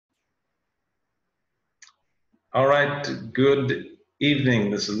All right, good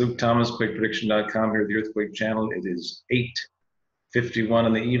evening. This is Luke Thomas, QuakePrediction.com here at the Earthquake Channel. It is 8:51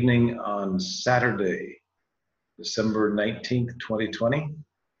 in the evening on Saturday, December 19th, 2020.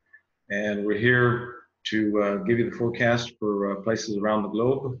 And we're here to give you the forecast for places around the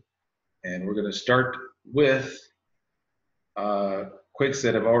globe. And we're going to start with quakes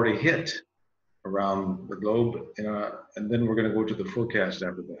that have already hit around the globe. And then we're going to go to the forecast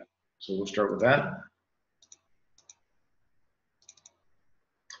after that. So we'll start with that.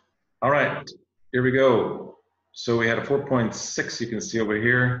 All right, here we go. So we had a 4.6, you can see over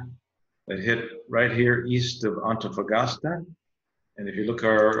here, that hit right here east of Antofagasta. And if you look,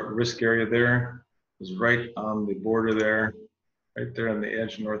 our risk area there is right on the border there, right there on the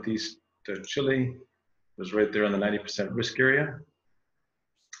edge northeast to Chile. It was right there on the 90% risk area.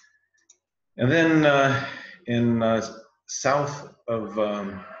 And then in south of,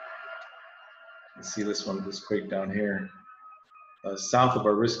 let's see this one, this quake down here. South of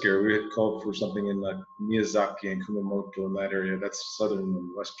our risk area, we had called for something in Miyazaki and Kumamoto in that area. That's southern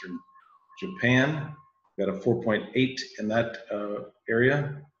and western Japan. Got a 4.8 in that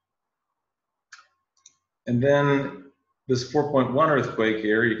area. And then this 4.1 earthquake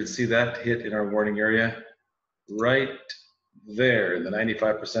here, you can see that hit in our warning area right there in the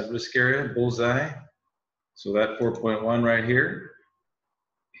 95% risk area, bullseye. So that 4.1 right here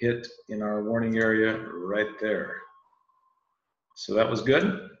hit in our warning area right there. So that was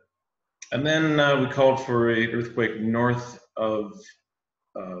good. And then we called for an earthquake north of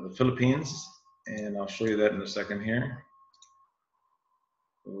the Philippines, and I'll show you that in a second here.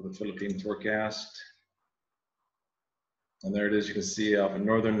 The Philippine forecast. And there it is, you can see off in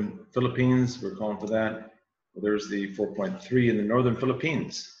northern Philippines, we're calling for that. Well, there's the 4.3 in the northern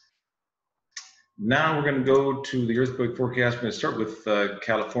Philippines. Now we're going to go to the earthquake forecast. We're going to start with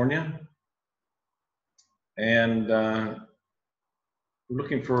California. And we're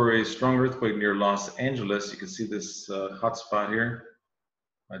looking for a strong earthquake near Los Angeles. You can see this hot spot here,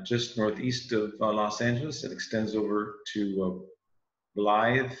 just northeast of Los Angeles. It extends over to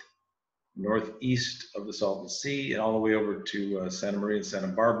Blythe, northeast of the Salton Sea, and all the way over to Santa Maria and Santa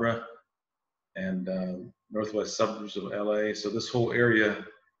Barbara, and northwest suburbs of LA. So this whole area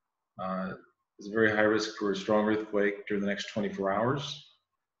is a very high risk for a strong earthquake during the next 24 hours.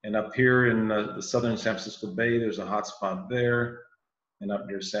 And up here in the southern San Francisco Bay, there's a hot spot there. And up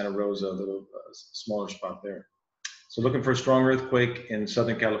near Santa Rosa, a little smaller spot there. So looking for a strong earthquake in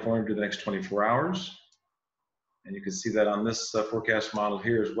Southern California during the next 24 hours. And you can see that on this forecast model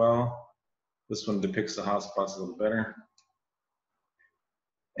here as well. This one depicts the hot spots a little better.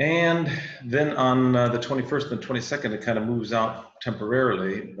 And then on the 21st and 22nd, it kind of moves out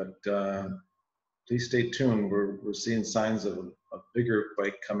temporarily, but please stay tuned. We're seeing signs of a bigger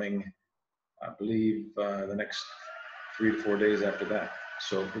quake coming, I believe, the next 3 to 4 days after that.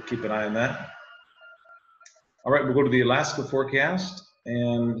 So we'll keep an eye on that. All right, we'll go to the Alaska forecast,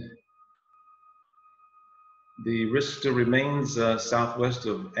 and the risk still remains southwest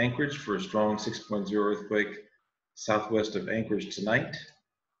of Anchorage for a strong 6.0 earthquake southwest of Anchorage tonight.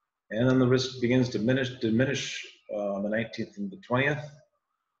 And then the risk begins to diminish on the 19th and the 20th,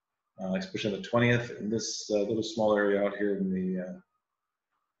 especially on the 20th in this little small area out here in the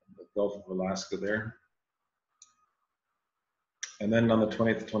Gulf of Alaska there. And then on the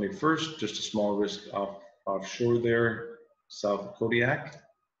 20th and 21st, just a small risk offshore there, south of Kodiak.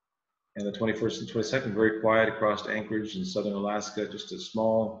 And the 21st and 22nd, very quiet across Anchorage and southern Alaska, just a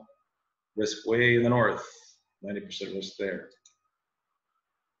small risk way in the north, 90% risk there.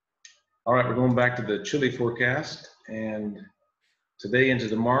 All right, we're going back to the Chile forecast. And today into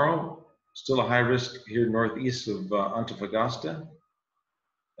tomorrow, still a high risk here northeast of Antofagasta.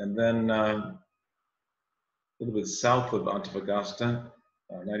 And then a little bit south of Antofagasta,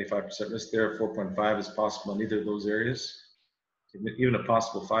 95% risk there. 4.5 is possible in either of those areas, even a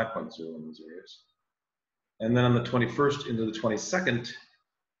possible 5.0 in those areas. And then on the 21st into the 22nd,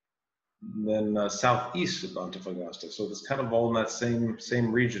 then southeast of Antofagasta. So it's kind of all in that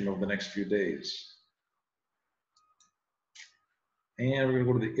same region over the next few days. And we're going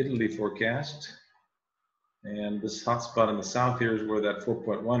to go to the Italy forecast. And this hot spot in the south here is where that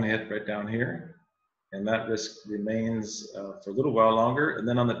 4.1 hit right down here. And that risk remains for a little while longer. And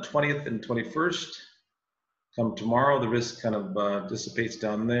then on the 20th and 21st, come tomorrow, the risk kind of dissipates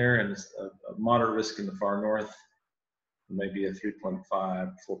down there, and it's a moderate risk in the far north, maybe a 3.5,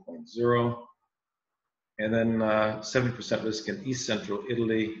 4.0. And then 70% risk in east central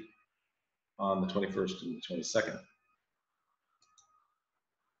Italy on the 21st and the 22nd.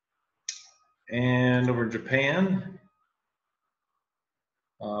 And over in Japan,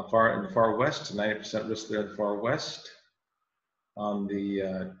 in the far west, 90% risk there in the far west on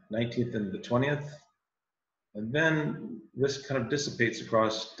the 19th and the 20th. And then risk kind of dissipates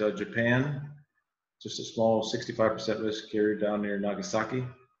across Japan. Just a small 65% risk here down near Nagasaki.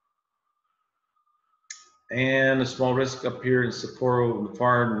 And a small risk up here in Sapporo, in the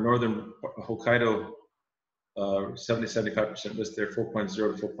far northern Hokkaido, 75% risk there,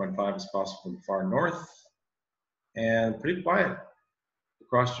 4.0 to 4.5 is possible in the far north. And pretty quiet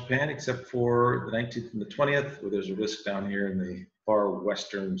across Japan, except for the 19th and the 20th, where there's a risk down here in the far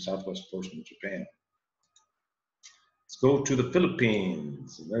western, southwest portion of Japan. Let's go to the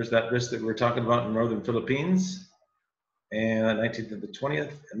Philippines. And there's that risk that we were talking about in northern Philippines, and 19th and the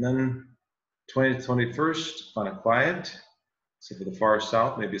 20th, and then 20th, 21st, kind of quiet, except for the far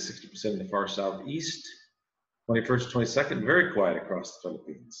south, maybe 60% in the far southeast. 21st, 22nd, very quiet across the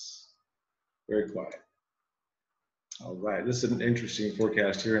Philippines. Very quiet. All right, this is an interesting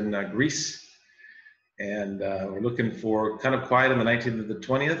forecast here in Greece. And we're looking for kind of quiet on the 19th and the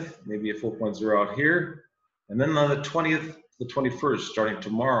 20th, maybe a 4.0 out here. And then on the 20th, the 21st, starting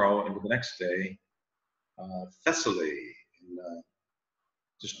tomorrow into the next day, Thessaly, in,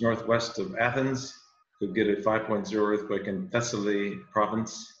 just northwest of Athens, could get a 5.0 earthquake in Thessaly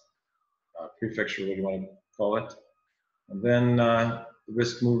province, prefecture, what do you want to call it. And then the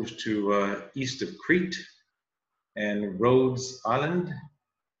risk moves to east of Crete and Rhodes Island,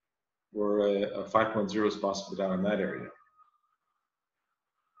 where a 5.0 is possible down in that area.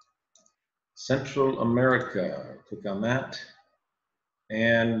 Central America, click on that.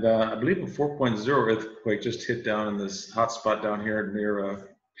 And I believe a 4.0 earthquake just hit down in this hot spot down here near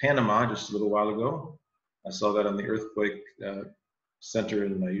Panama just a little while ago. I saw that on the earthquake center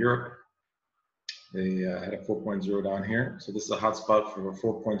in Europe. They had a 4.0 down here. So this is a hot spot for a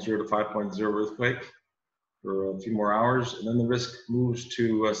 4.0 to 5.0 earthquake for a few more hours. And then the risk moves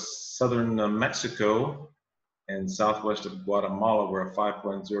to southern Mexico and southwest of Guatemala, where a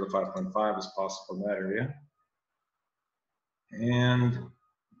 5.0 to 5.5 is possible in that area. And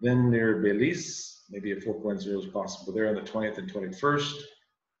then near Belize, maybe a 4.0 is possible there on the 20th and 21st.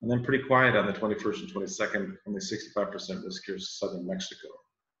 And then pretty quiet on the 21st and 22nd, only 65% risk here, southern Mexico.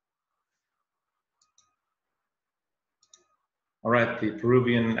 All right, the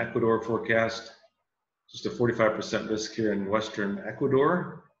Peruvian Ecuador forecast, just a 45% risk here in western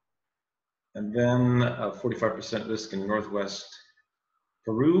Ecuador. And then a 45% risk in northwest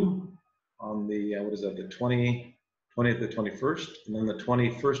Peru on the, what is that, the 20th to 21st. And then the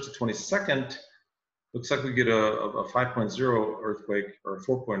 21st to 22nd, looks like we get a 5.0 earthquake, or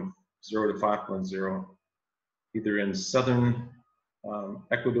 4.0 to 5.0, either in southern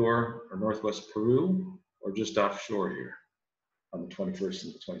Ecuador or northwest Peru, or just offshore here on the 21st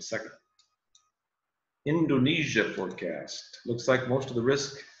and the 22nd. Indonesia forecast. Looks like most of the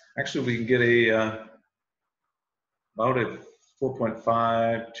risk, actually we can get about a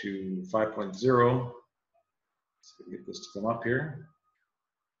 4.5 to 5.0. So we get this to come up here.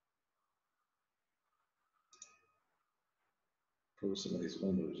 Close some of these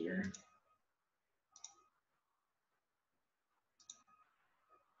windows here.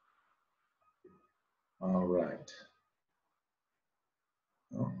 All right.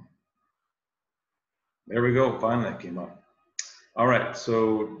 Oh. There we go, finally it came up. All right,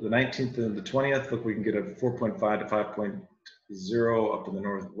 so the 19th and the 20th, look, we can get a 4.5 to 5.0 up in the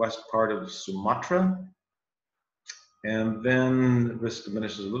northwest part of Sumatra. And then the risk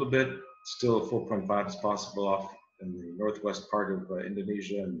diminishes a little bit. Still a 4.5 is possible off in the northwest part of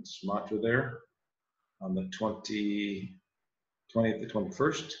Indonesia and Sumatra there on the 20th to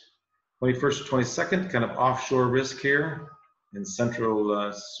 21st. 21st to 22nd, kind of offshore risk here in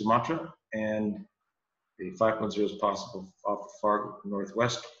central Sumatra, and a 5.0 is possible off the far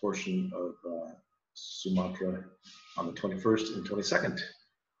northwest portion of Sumatra on the 21st and 22nd.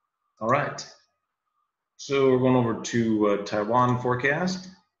 All right, so we're going over to Taiwan forecast.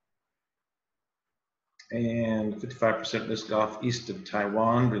 And 55% risk off east of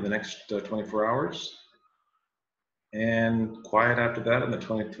Taiwan for the next 24 hours. And quiet after that on the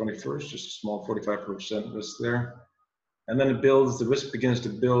 20th, 21st, just a small 45% risk there. And then it builds, the risk begins to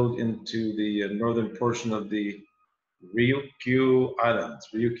build into the northern portion of the Ryukyu Islands.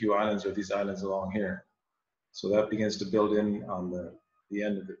 Ryukyu Islands are these islands along here. So that begins to build in on the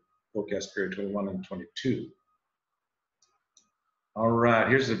end of the forecast period 21 and 22. All right,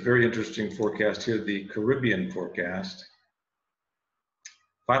 here's a very interesting forecast here, the Caribbean forecast.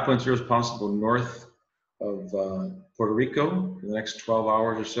 5.0 is possible north of Puerto Rico in the next 12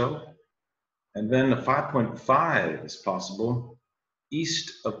 hours or so. And then a 5.5 is possible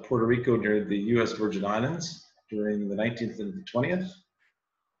east of Puerto Rico near the US Virgin Islands during the 19th and the 20th.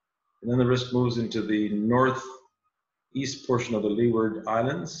 And then the risk moves into the northeast portion of the Leeward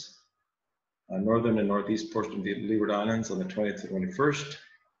Islands, northern and northeast portion of the Leeward Islands on the 20th to 21st.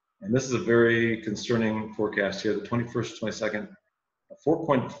 And this is a very concerning forecast here. The 21st, 22nd,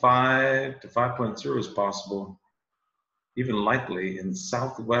 4.5 to 5.0 is possible, even likely in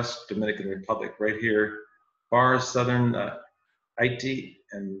southwest Dominican Republic, right here, far southern Haiti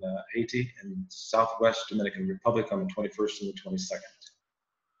and southwest Dominican Republic on the 21st and the 22nd.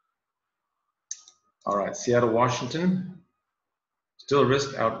 All right, Seattle, Washington, still a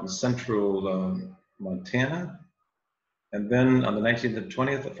risk out in central Montana. And then on the 19th and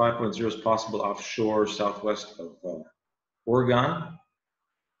 20th, a 5.0 is possible offshore southwest of Oregon.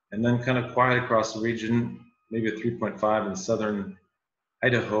 And then kind of quiet across the region, maybe a 3.5 in southern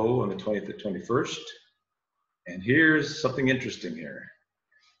Idaho on the 20th to 21st. And here's something interesting here.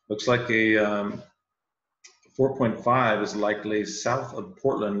 Looks like a 4.5 is likely south of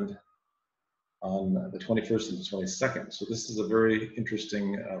Portland on the 21st and the 22nd. So this is a very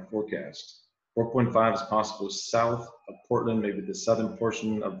interesting forecast. 4.5 is possible south of Portland, maybe the southern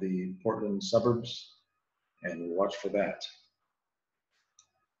portion of the Portland suburbs, and we'll watch for that.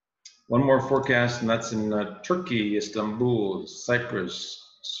 One more forecast, and that's in Turkey, Istanbul, Cyprus,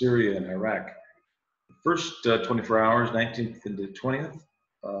 Syria, and Iraq. The first 24 hours, 19th and the 20th,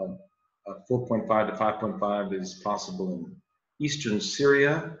 4.5 to 5.5 is possible in eastern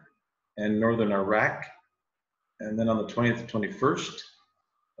Syria and northern Iraq. And then on the 20th to 21st,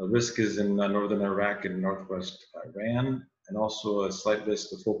 the risk is in northern Iraq and northwest Iran, and also a slight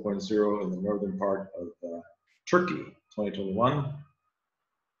risk of 4.0 in the northern part of Turkey, 2021.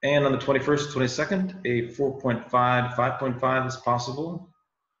 And on the 21st, 22nd, a 4.5, 5.5 is possible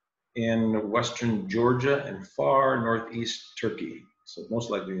in western Georgia and far northeast Turkey. So most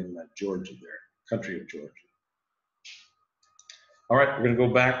likely in Georgia there, country of Georgia. All right, we're gonna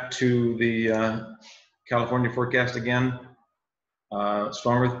go back to the California forecast again.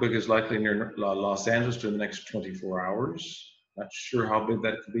 Strong earthquake is likely near Los Angeles during the next 24 hours. Not sure how big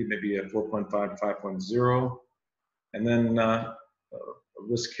that could be, maybe a 4.5 to 5.0. And then a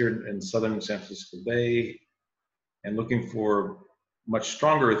risk here in southern San Francisco Bay, and looking for much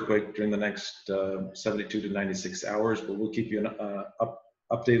stronger earthquake during the next 72 to 96 hours, but we'll keep you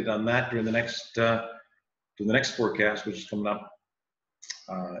updated on that during the next forecast, which is coming up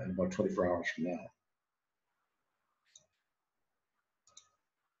in about 24 hours from now.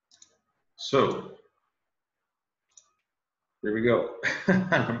 So here we go.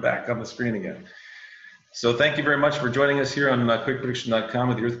 I'm back on the screen again. So thank you very much for joining us here on QuakePrediction.com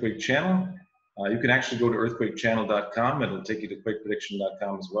with the Earthquake Channel. You can actually go to earthquakechannel.com. It'll take you to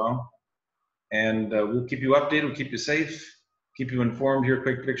QuakePrediction.com as well. And we'll keep you updated, we'll keep you safe, keep you informed here at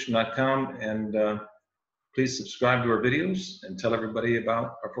QuakePrediction.com. And please subscribe to our videos and tell everybody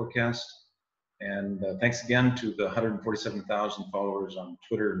about our forecast. And thanks again to the 147,000 followers on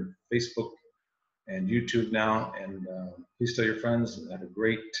Twitter and Facebook and YouTube now. And please tell your friends and have a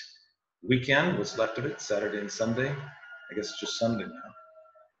great weekend, what's left of it, Saturday and Sunday. I guess it's just Sunday now.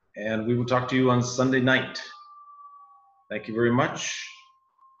 And we will talk to you on Sunday night. Thank you very much.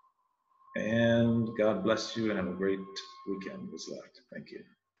 And God bless you and have a great weekend, what's left. Thank you.